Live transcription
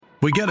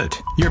We get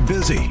it. You're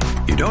busy.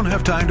 You don't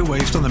have time to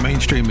waste on the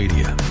mainstream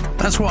media.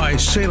 That's why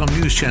Salem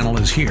News Channel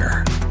is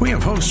here. We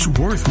have hosts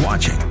worth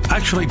watching,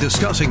 actually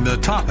discussing the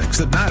topics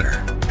that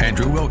matter.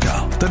 Andrew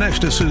Wilkow,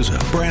 Dinesh D'Souza,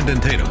 Brandon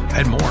Tatum,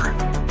 and more.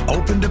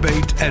 Open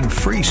debate and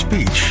free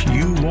speech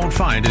you won't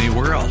find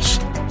anywhere else.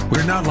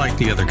 We're not like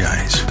the other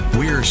guys.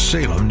 We're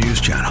Salem News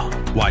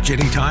Channel. Watch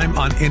anytime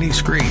on any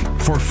screen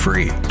for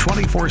free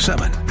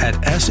 24/7 at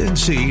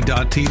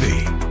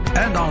snc.tv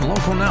and on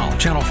Local Now,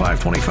 Channel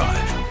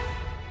 525.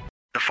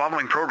 The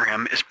following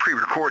program is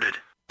pre-recorded.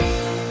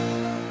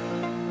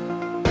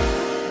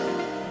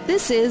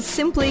 This is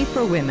Simply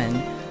for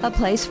Women, a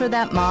place for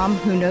that mom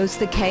who knows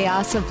the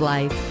chaos of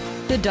life,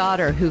 the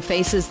daughter who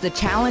faces the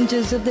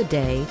challenges of the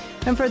day,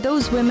 and for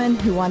those women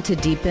who want to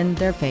deepen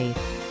their faith.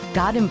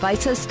 God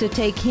invites us to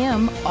take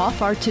Him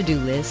off our to-do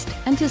list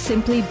and to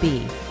simply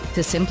be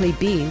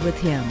with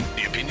Him.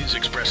 The opinions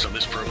expressed on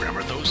this program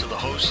are those of the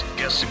hosts,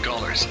 guests, and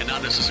callers, and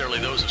not necessarily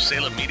those of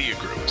Salem Media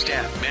Group,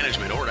 staff,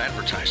 management, or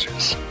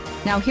advertisers.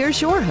 Now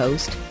here's your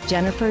host,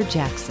 Jennifer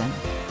Jackson.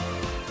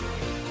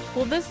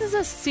 Well, this is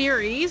a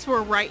series,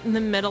 we're right in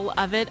the middle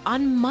of it,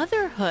 on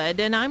motherhood,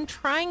 and I'm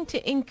trying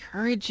to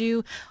encourage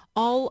you,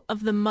 all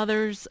of the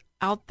mothers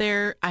out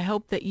there. I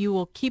hope that you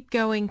will keep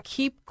going,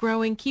 keep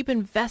growing, keep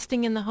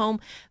investing in the home.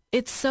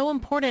 It's so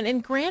important.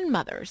 And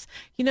grandmothers,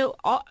 you know,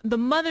 the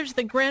mothers,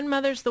 the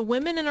grandmothers, the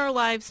women in our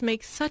lives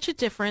make such a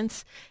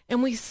difference,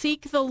 and we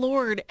seek the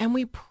Lord and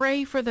we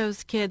pray for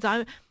those kids.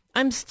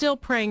 I'm still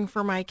praying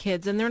for my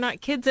kids, and they're not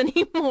kids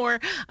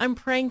anymore. I'm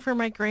praying for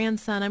my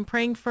grandson. I'm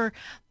praying for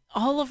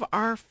all of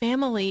our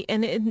family,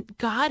 and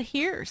God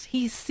hears.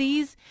 He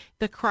sees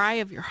the cry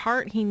of your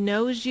heart. He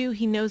knows you.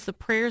 He knows the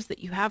prayers that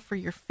you have for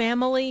your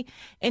family,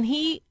 and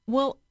He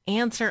will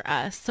answer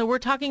us. So we're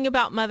talking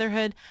about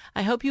motherhood.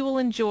 I hope you will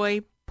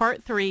enjoy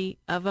part 3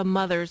 of A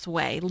Mother's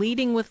Way,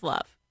 Leading with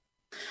Love.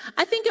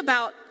 I think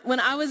about when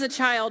I was a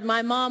child,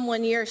 my mom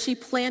one year, she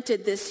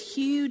planted this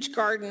huge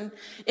garden.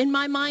 In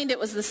my mind, it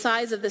was the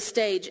size of the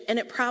stage, and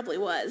it probably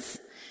was.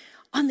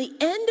 On the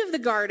end of the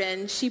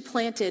garden, she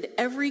planted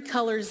every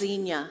color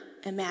zinnia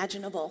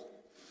imaginable.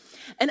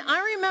 And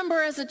I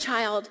remember as a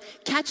child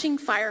catching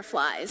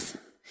fireflies.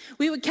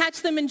 We would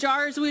catch them in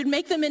jars. We would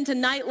make them into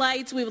night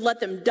lights. We would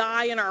let them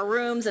die in our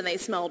rooms, and they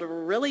smelled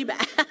really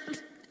bad.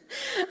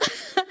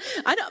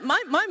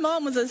 My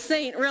mom was a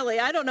saint, really.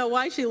 I don't know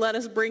why she let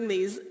us bring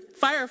these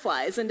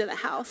fireflies into the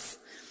house.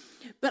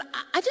 But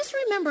I just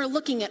remember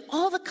looking at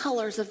all the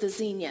colors of the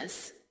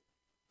zinnias.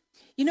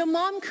 You know,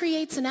 Mom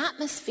creates an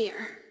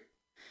atmosphere.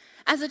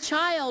 As a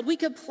child, we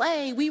could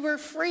play. We were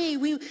free.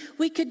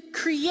 We could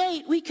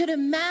create. We could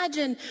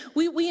imagine.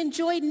 We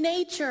enjoyed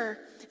nature.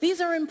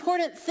 These are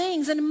important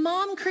things. And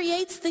Mom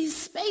creates these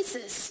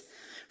spaces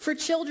for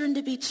children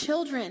to be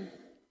children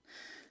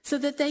so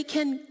that they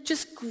can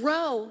just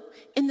grow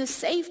in the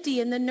safety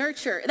and the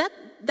nurture.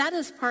 That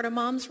is part of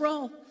Mom's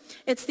role.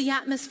 It's the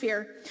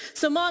atmosphere.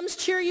 So moms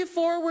cheer you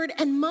forward,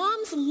 and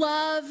moms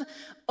love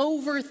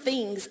over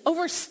things,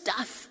 over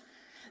stuff.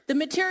 The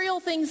material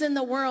things in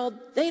the world,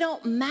 they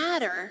don't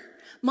matter.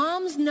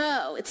 Moms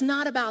know it's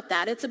not about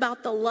that. It's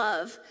about the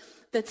love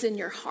that's in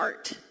your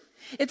heart.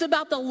 It's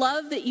about the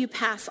love that you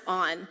pass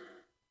on.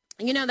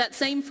 You know, that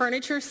same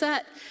furniture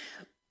set?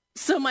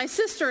 So my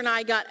sister and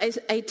I got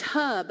a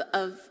tub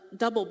of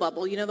Double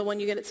Bubble, you know, the one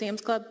you get at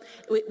Sam's Club?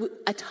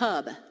 A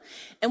tub.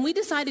 And we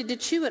decided to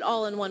chew it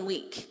all in 1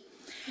 week.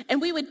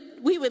 And we would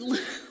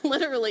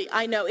literally,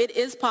 I know, it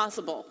is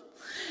possible.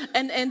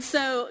 And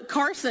so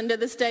Carson to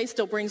this day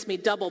still brings me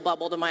Double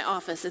Bubble to my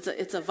office.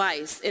 It's a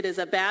vice. It is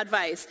a bad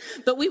vice.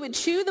 But we would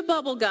chew the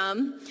bubble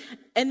gum,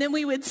 and then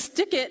we would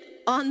stick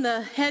it on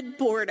the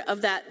headboard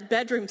of that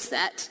bedroom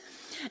set.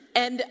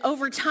 And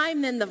over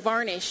time, then the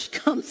varnish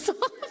comes off.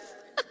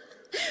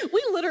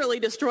 We literally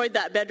destroyed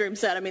that bedroom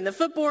set. I mean, the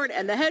footboard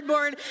and the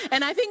headboard.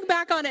 And I think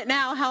back on it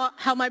now,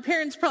 how my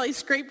parents probably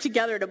scraped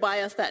together to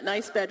buy us that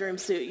nice bedroom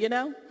suit, you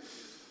know?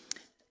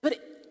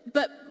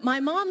 But my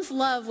mom's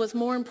love was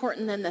more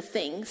important than the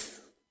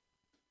things.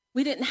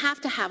 We didn't have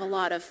to have a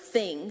lot of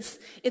things.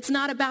 It's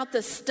not about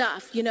the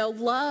stuff. You know,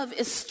 love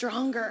is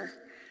stronger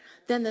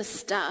than the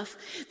stuff.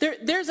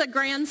 There's a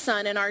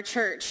grandson in our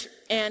church,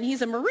 and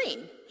he's a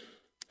Marine.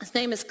 His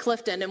name is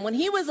Clifton, and when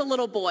he was a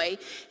little boy,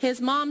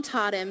 his mom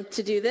taught him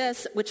to do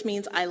this, which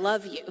means I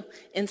love you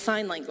in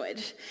sign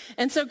language.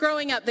 And so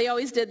growing up, they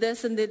always did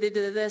this and they did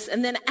this.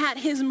 And then at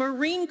his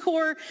Marine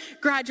Corps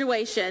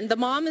graduation, the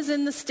mom is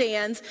in the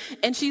stands,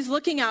 and she's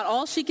looking out.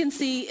 All she can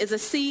see is a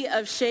sea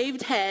of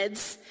shaved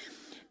heads.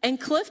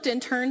 And Clifton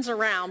turns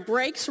around,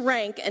 breaks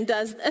rank, and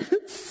does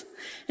this.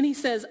 And he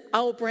says,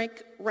 I will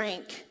break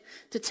rank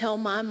to tell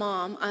my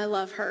mom I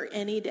love her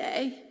any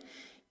day.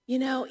 You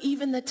know,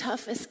 even the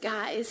toughest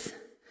guys,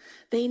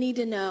 they need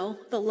to know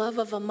the love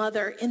of a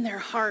mother in their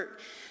heart.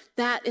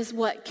 That is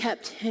what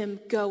kept him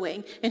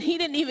going. And he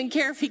didn't even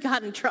care if he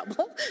got in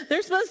trouble.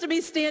 They're supposed to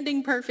be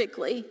standing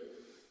perfectly.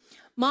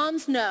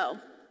 Moms know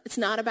it's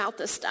not about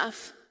the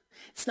stuff.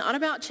 It's not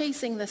about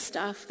chasing the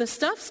stuff. The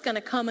stuff's going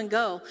to come and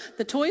go.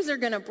 The toys are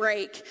going to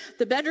break.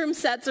 The bedroom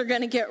sets are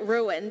going to get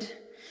ruined.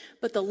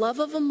 but the love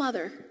of a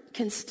mother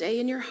can stay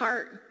in your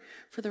heart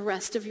for the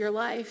rest of your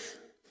life.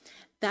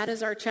 That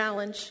is our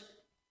challenge.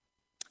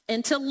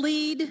 And to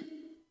lead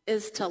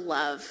is to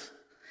love.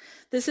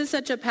 This is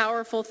such a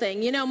powerful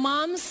thing. You know,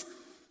 moms,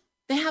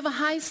 they have a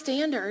high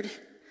standard.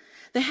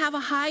 They have a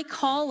high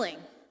calling,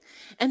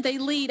 and they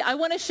lead. I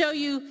want to show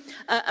you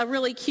a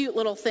really cute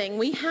little thing.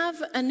 We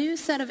have a new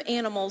set of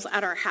animals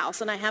at our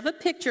house, and I have a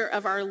picture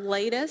of our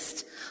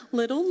latest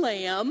little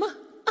lamb.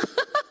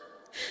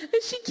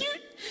 Is she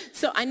cute?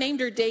 So I named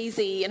her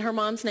Daisy, and her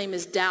mom's name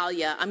is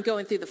Dahlia. I'm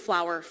going through the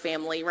flower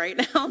family right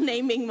now,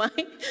 naming my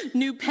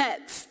new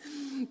pets.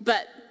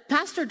 But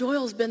Pastor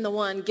Doyle's been the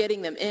one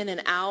getting them in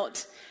and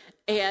out,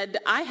 and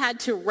I had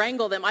to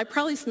wrangle them. I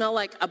probably smell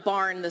like a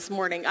barn this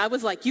morning. I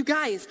was like, you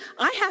guys,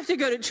 I have to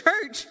go to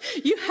church.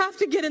 You have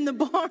to get in the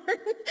barn.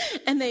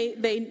 And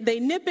they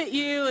nip at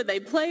you, and they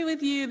play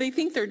with you. They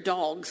think they're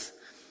dogs.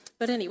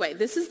 But anyway,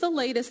 this is the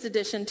latest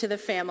addition to the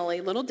family,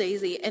 little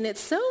Daisy, and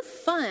it's so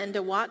fun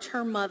to watch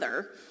her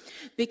mother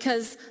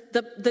because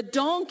the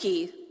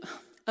donkey,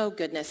 oh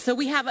goodness. So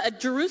we have a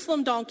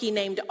Jerusalem donkey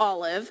named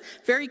Olive,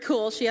 very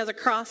cool. She has a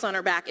cross on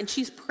her back, and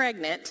she's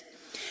pregnant,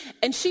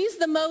 and she's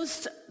the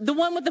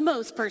one with the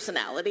most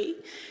personality.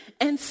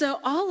 And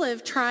so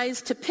Olive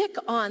tries to pick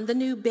on the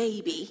new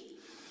baby.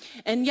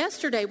 And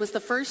yesterday was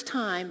the first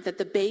time that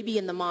the baby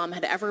and the mom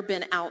had ever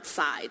been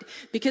outside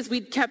because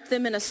we'd kept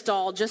them in a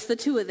stall, just the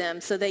two of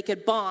them, so they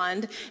could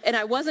bond. And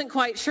I wasn't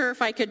quite sure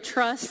if I could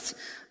trust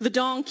the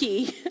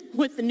donkey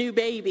with the new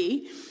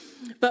baby.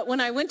 But when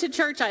I went to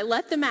church, I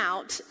let them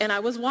out, and I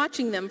was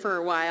watching them for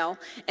a while.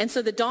 And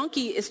so the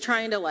donkey is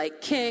trying to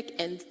like kick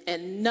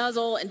and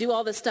nuzzle and do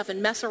all this stuff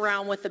and mess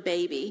around with the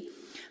baby.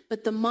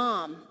 But the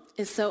mom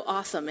is so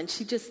awesome, and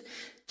she just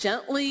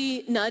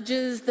gently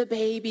nudges the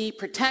baby,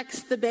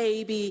 protects the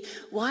baby,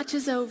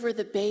 watches over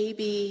the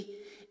baby.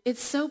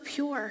 It's so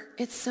pure.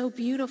 It's so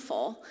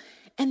beautiful.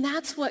 And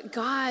that's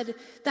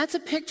a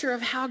picture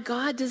of how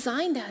God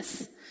designed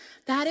us.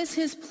 That is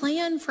his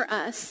plan for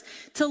us.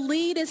 To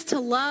lead is to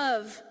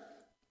love.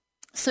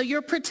 So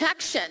your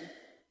protection,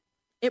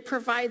 it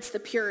provides the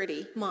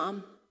purity,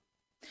 Mom.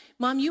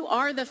 Mom, you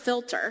are the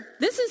filter.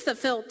 This is the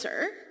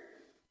filter.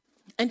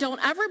 And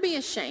don't ever be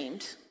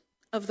ashamed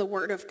of the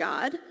Word of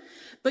God.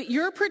 But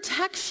your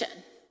protection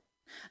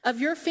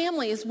of your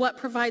family is what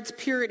provides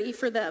purity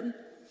for them.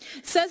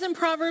 It says in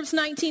Proverbs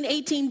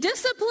 19:18,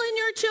 discipline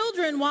your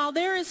children while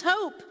there is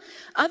hope.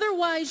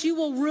 Otherwise, you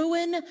will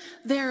ruin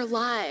their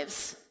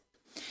lives.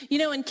 You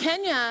know, in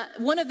Kenya,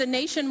 one of the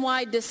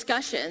nationwide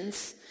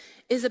discussions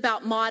is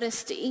about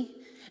modesty.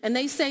 And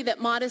they say that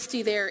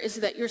modesty there is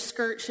that your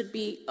skirt should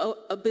be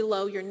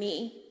below your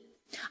knee.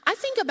 I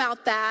think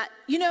about that.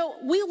 You know,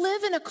 we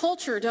live in a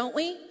culture, don't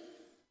we?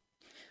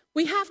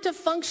 We have to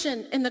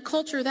function in the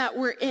culture that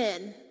we're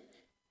in,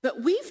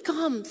 but we've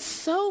come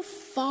so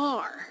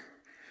far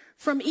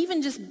from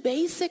even just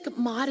basic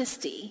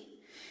modesty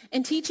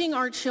and teaching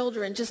our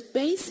children just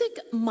basic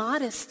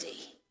modesty.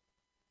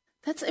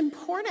 That's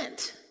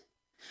important.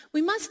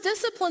 We must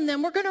discipline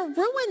them. We're going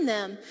to ruin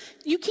them.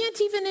 You can't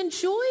even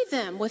enjoy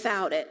them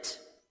without it.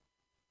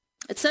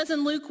 It says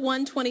in Luke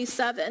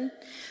 1:27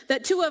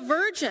 that to a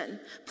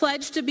virgin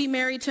pledged to be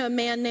married to a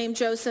man named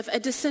Joseph, a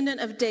descendant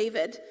of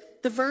David.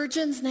 The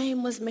virgin's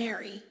name was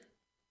Mary.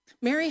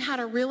 Mary had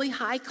a really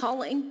high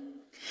calling.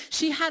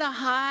 She had a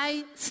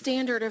high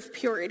standard of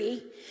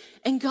purity,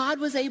 and God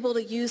was able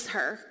to use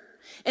her.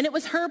 And it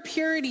was her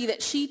purity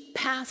that she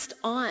passed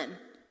on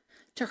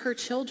to her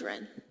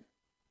children.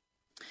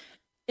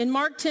 In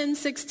Mark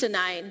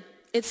 10:6-9,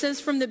 it says,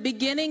 from the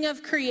beginning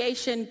of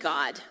creation,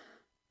 God.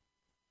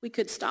 We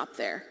could stop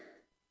there.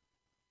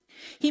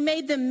 He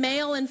made them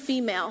male and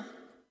female.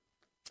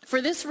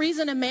 For this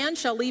reason, a man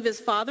shall leave his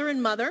father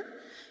and mother.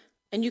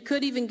 And you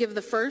could even give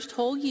the first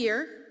whole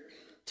year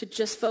to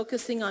just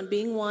focusing on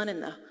being one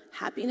and the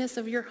happiness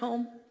of your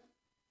home.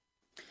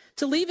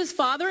 To leave his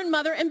father and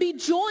mother and be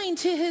joined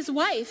to his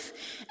wife,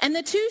 and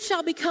the two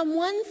shall become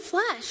one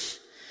flesh.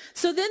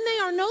 So then they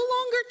are no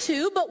longer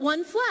two, but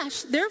one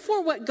flesh.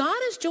 Therefore, what God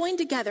has joined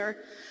together,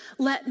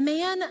 let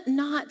man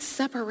not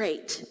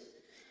separate.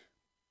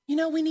 You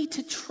know, we need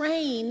to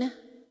train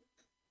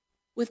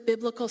with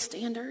biblical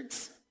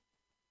standards.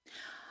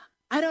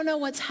 I don't know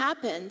what's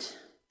happened,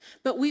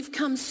 but we've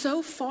come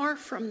so far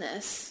from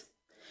this.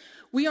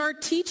 We are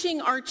teaching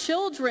our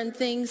children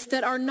things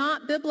that are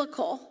not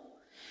biblical.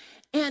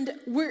 And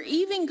we're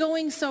even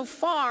going so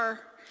far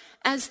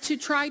as to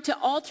try to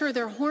alter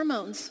their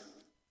hormones.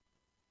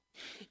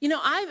 You know,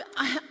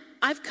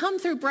 I've come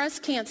through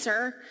breast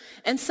cancer,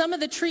 and some of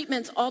the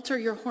treatments alter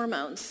your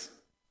hormones.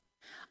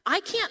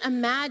 I can't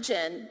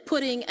imagine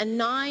putting a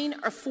 9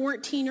 or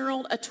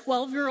 14-year-old, a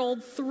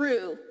 12-year-old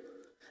through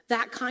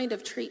that kind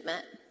of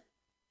treatment.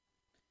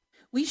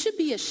 We should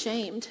be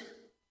ashamed.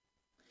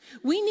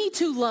 We need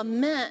to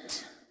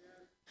lament.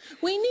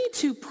 We need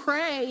to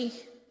pray.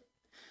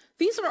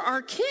 These are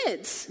our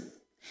kids.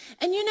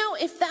 And you know,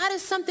 if that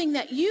is something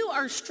that you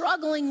are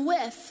struggling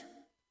with,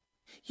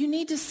 You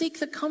need to seek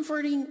the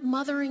comforting,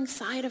 mothering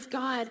side of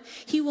God.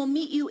 He will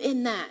meet you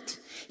in that.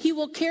 He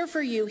will care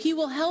for you. He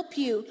will help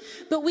you.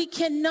 But we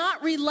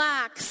cannot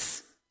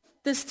relax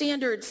the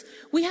standards.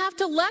 We have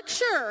to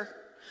lecture.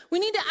 We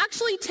need to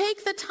actually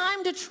take the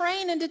time to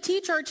train and to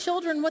teach our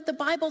children what the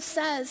Bible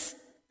says.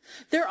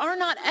 There are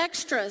not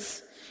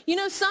extras. You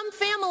know, some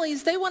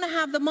families, they want to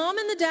have the mom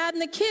and the dad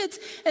and the kids,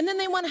 and then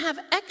they want to have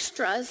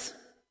extras,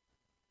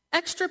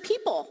 extra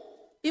people.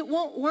 It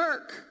won't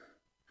work.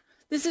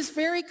 This is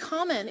very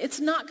common. It's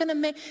not going to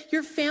make,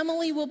 your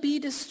family will be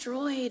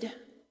destroyed.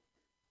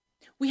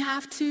 We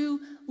have to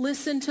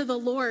listen to the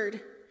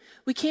Lord.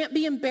 We can't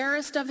be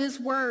embarrassed of his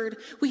word.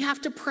 We have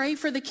to pray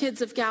for the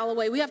kids of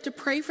Galloway. We have to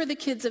pray for the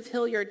kids of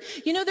Hilliard.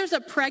 You know, there's a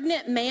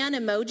pregnant man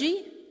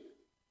emoji.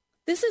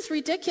 This is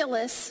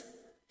ridiculous.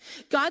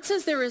 God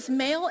says there is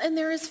male and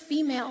there is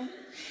female.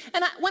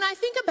 And when I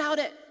think about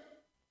it,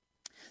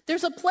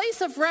 there's a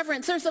place of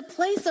reverence. There's a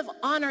place of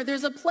honor.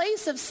 There's a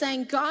place of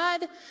saying,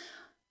 God,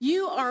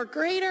 you are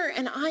greater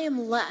and I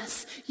am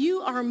less.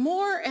 You are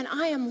more and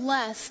I am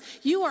less.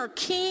 You are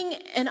king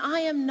and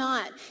I am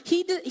not.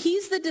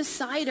 He's the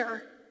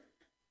decider.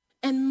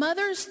 And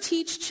mothers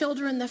teach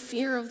children the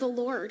fear of the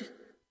Lord,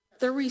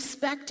 the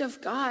respect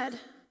of God.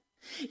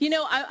 You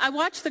know, I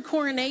watched the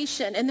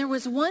coronation, and there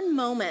was one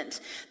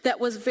moment that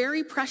was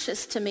very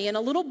precious to me, and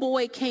a little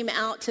boy came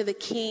out to the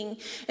king,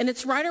 and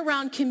it's right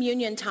around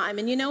communion time.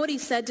 And you know what he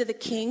said to the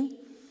king?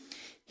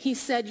 He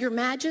said, Your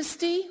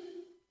Majesty,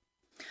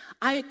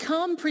 I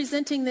come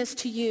presenting this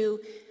to you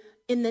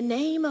in the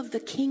name of the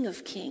King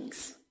of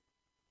Kings.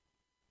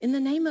 In the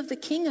name of the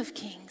King of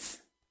Kings.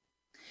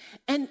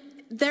 And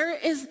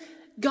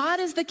God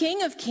is the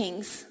King of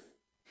Kings,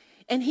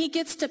 and he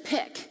gets to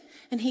pick.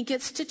 And he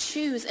gets to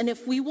choose. And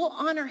if we will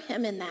honor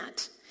him in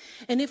that,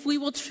 and if we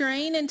will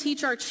train and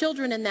teach our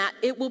children in that,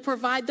 it will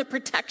provide the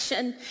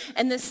protection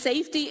and the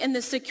safety and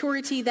the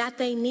security that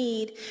they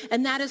need.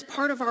 And that is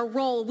part of our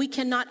role. We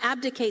cannot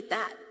abdicate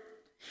that.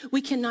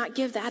 We cannot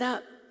give that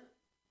up.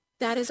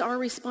 That is our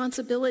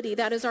responsibility.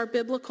 That is our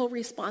biblical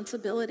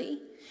responsibility.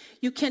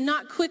 You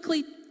cannot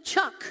quickly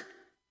chuck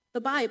the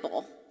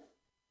Bible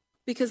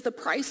because the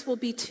price will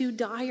be too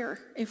dire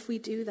if we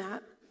do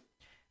that.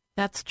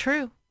 That's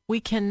true. We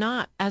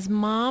cannot. As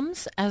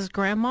moms, as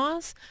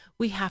grandmas,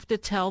 we have to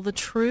tell the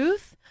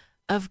truth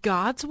of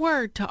God's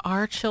word to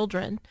our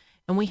children,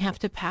 and we have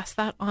to pass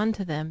that on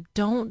to them.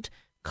 Don't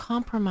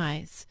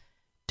compromise.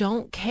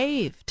 Don't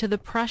cave to the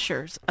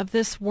pressures of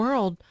this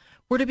world.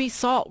 We're to be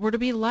salt. We're to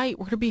be light.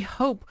 We're to be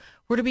hope.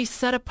 We're to be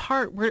set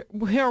apart. We're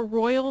a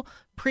royal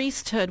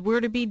priesthood.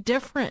 We're to be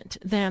different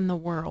than the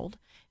world.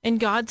 And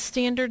God's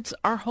standards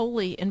are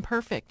holy and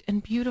perfect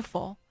and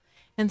beautiful.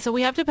 And so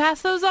we have to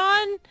pass those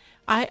on.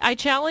 I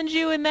challenge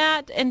you in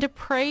that, and to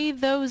pray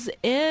those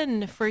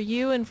in for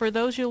you and for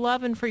those you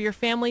love and for your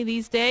family.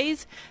 These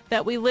days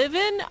that we live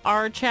in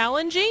are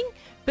challenging,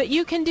 but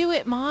you can do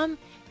it, Mom.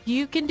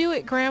 You can do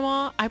it,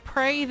 Grandma. I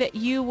pray that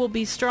you will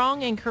be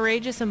strong and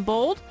courageous and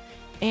bold,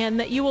 and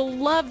that you will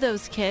love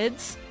those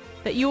kids,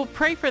 that you will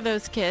pray for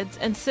those kids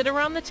and sit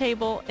around the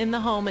table in the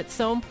home. It's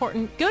so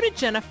important. Go to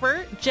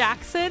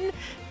JenniferJackson.com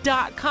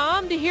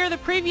to hear the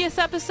previous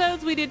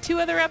episodes. We did 2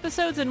 other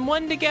episodes and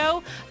 1 to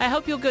go. I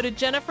hope you'll go to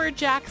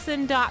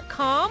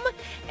JenniferJackson.com.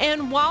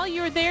 And while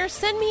you're there,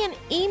 send me an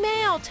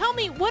email. Tell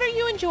me, what are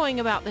you enjoying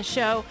about the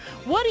show?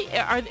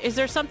 Is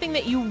there something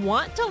that you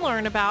want to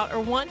learn about or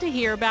want to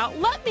hear about?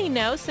 Let me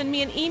know. Send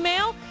me an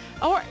email,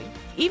 or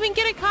even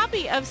get a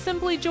copy of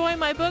Simply Joy,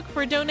 my book.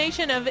 For a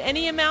donation of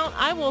any amount,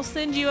 I will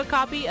send you a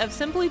copy of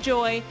Simply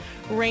Joy,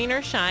 Rain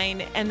or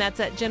Shine, and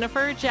that's at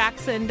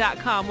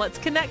JenniferJackson.com. Let's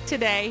connect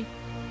today.